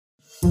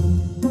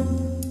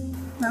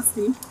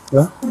Nasty.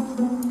 Yeah?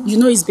 You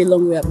know it's been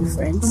long we have been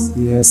friends.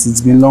 Yes, it's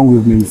been long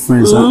we've been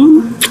friends.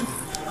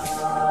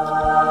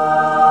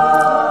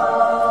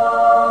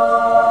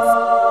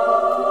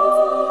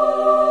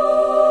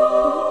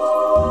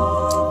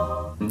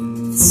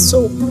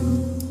 So,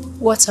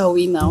 what are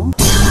we now?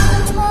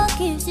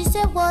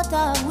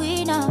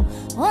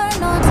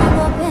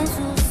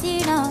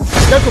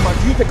 Gentlemen,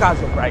 do you take her as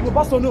your bride? No,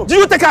 Pastor, no. Do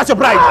you take her as your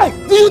bride?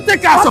 Do you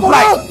take her as your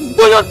bride? Do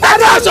you take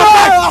her as your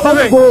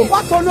bride?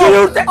 Pastor, no.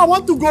 I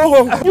want to go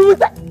home. Do you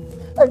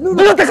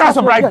take her as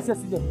your bride? Yes.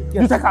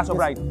 You take her as your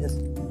bride? Yes.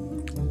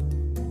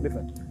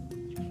 Listen.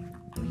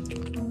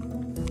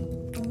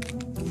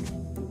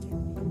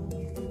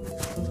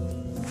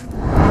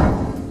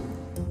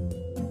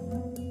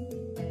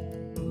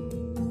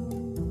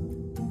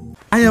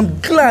 I am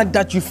glad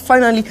that you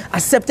finally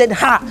accepted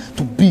her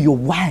to be your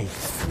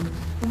wife.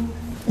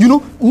 You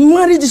know,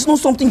 marriage is not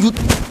something you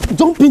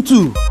jump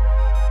into.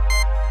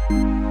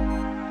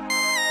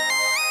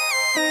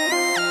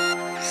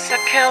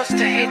 Sakels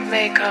the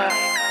hitmaker.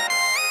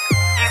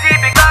 Is it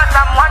because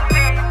I'm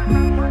wanting?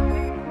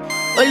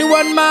 Only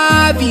one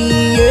Marvin,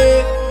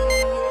 yeah.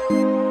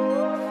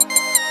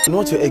 You know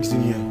what your ex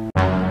doing here?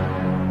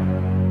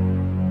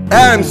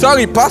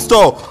 Sorry,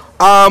 Pastor.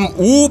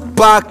 Who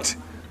packed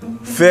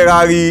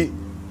Ferrari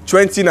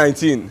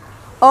 2019?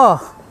 Oh,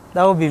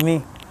 that would be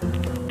me.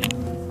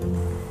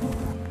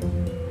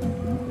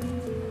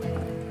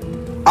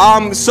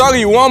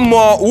 Sorry, one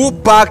more. Who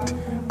packed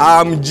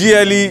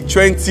GLE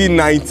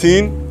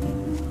 2019?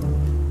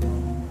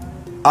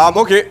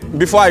 Okay,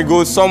 before I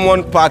go,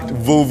 someone packed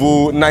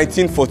Volvo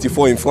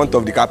 1944 in front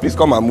of the car. Please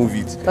come and move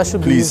it. That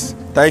should please. Be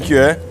you. Thank you,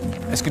 eh?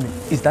 Excuse me,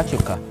 is that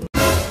your car?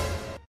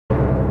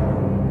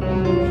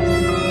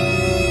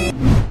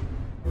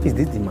 Is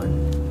this the man?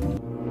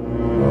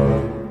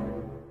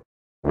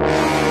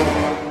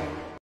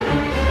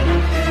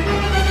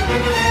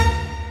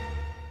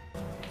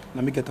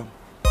 Let me get him.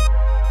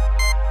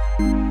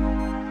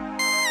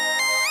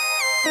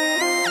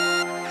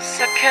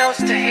 Sakels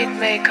the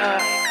hitmaker.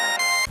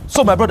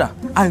 So, my brother,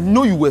 I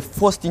know you were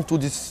forced into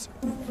this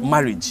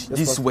marriage,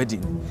 this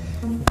wedding,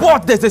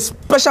 but there's a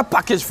special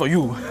package for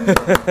you.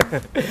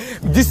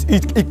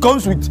 It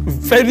comes with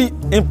very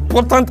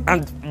important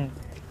and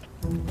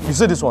you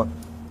see this one.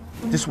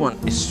 This one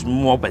is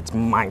small but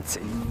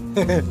mighty.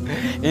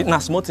 It's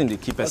not small thing they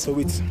keep us. So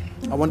wait,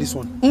 I want this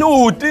one.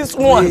 No, this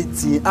one.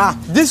 Wait,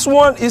 this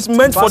one is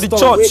meant Pastor, for the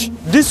church.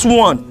 Wait.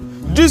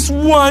 This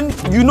one,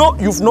 you know,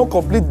 you've not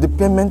completed the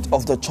payment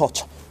of the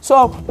church.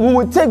 So we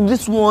will take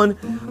this one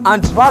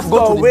and Pastor,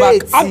 go to the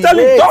back. I'm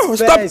telling you, don't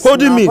stop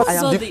holding me.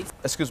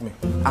 Excuse me,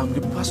 I'm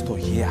the pastor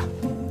here.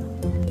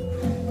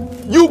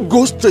 You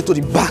go straight to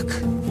the back.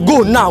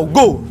 Go now,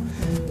 go.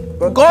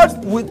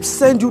 God will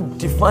send you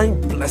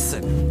divine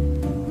blessing.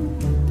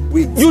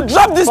 Wait. You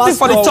drop this thing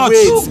for the church.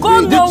 You go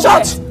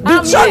nowhere.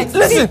 The church.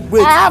 Listen.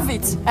 Wait. I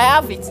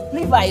have it.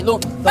 Leave her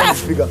alone.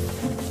 That's bigger.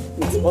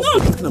 No.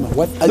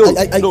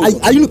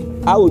 Are you?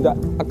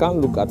 I can't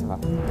look at her.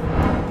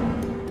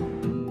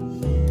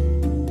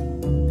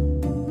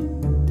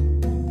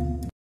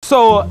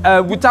 So,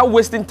 without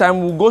wasting time,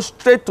 we'll go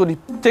straight to the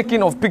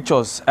taking of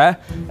pictures.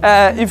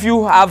 If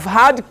you have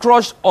had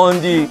crush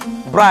on the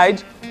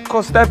bride,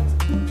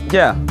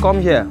 come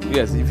here.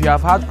 Yes, if you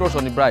have had crush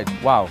on the bride,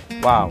 wow,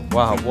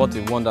 what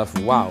a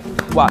wonderful, wow.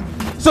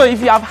 So,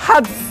 if you have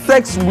had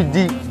sex with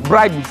the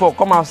bride before,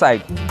 come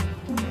outside.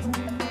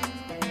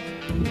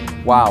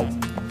 Wow,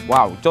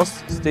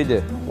 just stay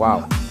there.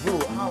 Wow. Bro,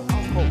 how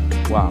come?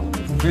 Wow.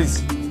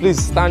 Please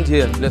stand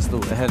here. Let's do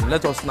it.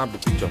 Let us snap the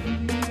picture.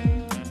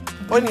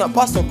 Oh, now,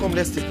 Pastor, come,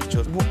 let's take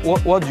pictures.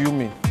 What do you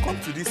mean? Come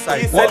to this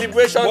side. It's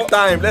celebration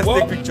time. Let's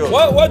take pictures.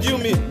 What do you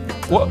mean?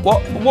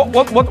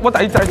 What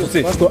are you trying to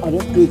say? Pastor, I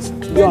don't wait.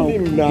 Tell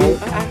him now.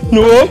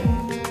 No.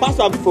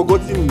 Pastor, have you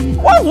forgotten me?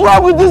 What's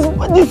wrong with this?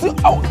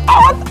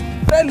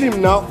 Tell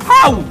him now.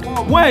 How?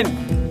 When?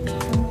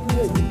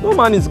 No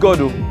man is God,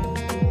 though.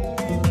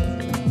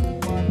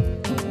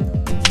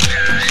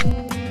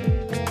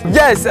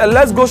 Yes,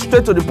 let's go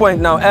straight to the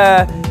point now.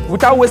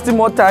 Without wasting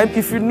more time,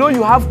 if you know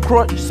you have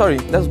crush, sorry,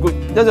 let's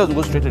just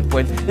go straight to the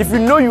point. If you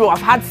know you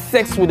have had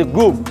sex with a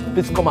groom,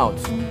 please come out.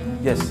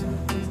 Yes.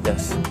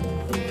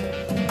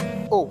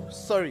 Oh,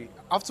 sorry,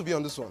 I have to be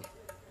on this one.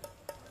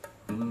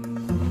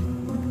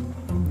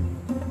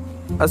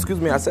 Excuse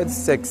me, I said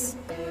sex.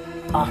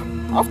 I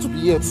have to be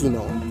here too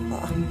now.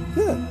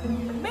 Yeah.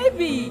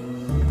 Maybe.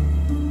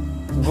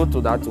 Go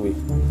to that way.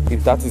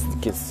 If that is the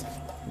case,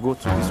 go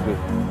to this way.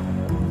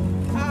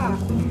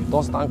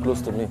 Don't stand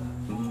close to me.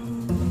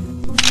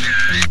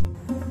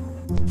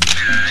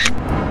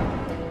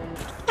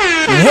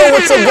 Yo,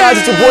 what's up, guys?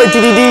 It's your boy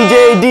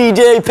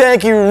DJ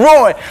Panky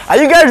Roy. Are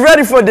you guys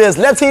ready for this?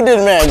 Let's hit it,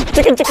 man.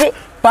 Chicken.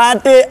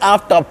 Party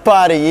after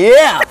party,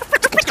 yeah.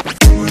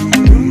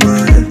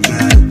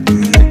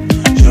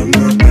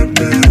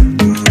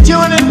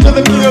 Tune into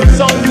the king of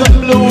songs and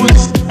blues.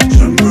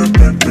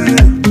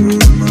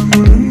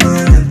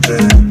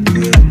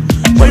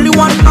 Only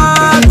one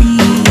Marvin,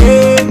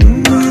 yeah.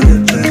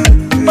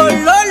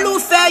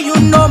 Ololufe, you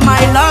know my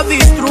love. love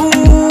is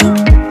true.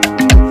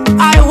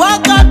 I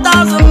walk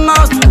 1,000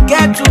 miles to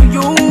get to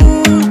you.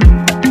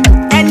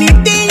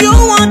 Anything you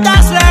want, I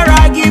swear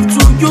I give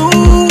to you.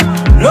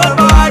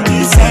 Nobody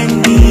send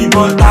me,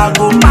 but I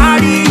go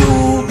marry you.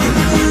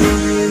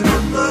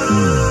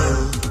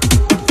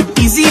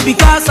 Is it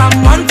because I'm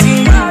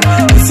wanting you?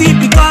 Is it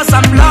because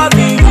I'm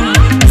loving you?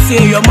 You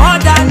say your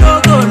mother no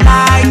go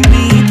like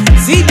me.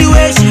 See the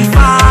way she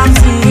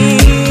farms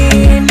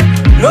in.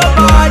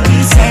 Nobody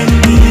send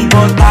me,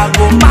 but I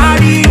go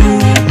marry you.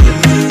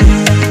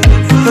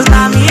 Cause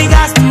now me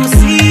got to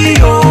see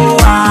your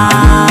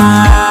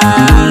eye.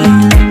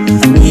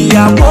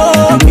 Yeah,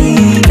 hold me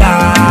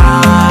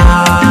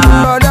down.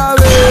 Brother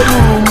we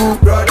mumu,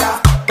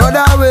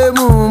 brother we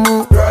mumu,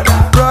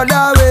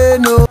 brother we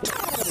no.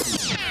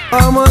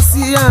 I'ma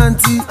see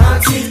auntie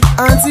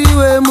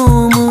we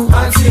mumu,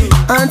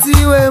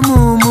 auntie we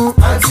mumu,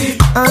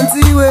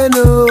 auntie we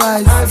no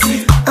eyes,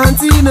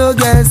 auntie no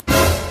guess.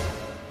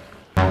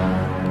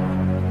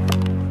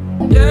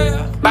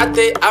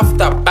 Party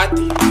after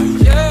party,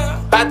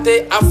 party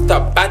after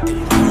party,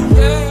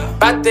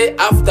 party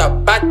after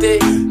party,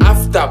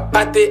 after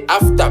party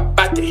after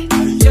party.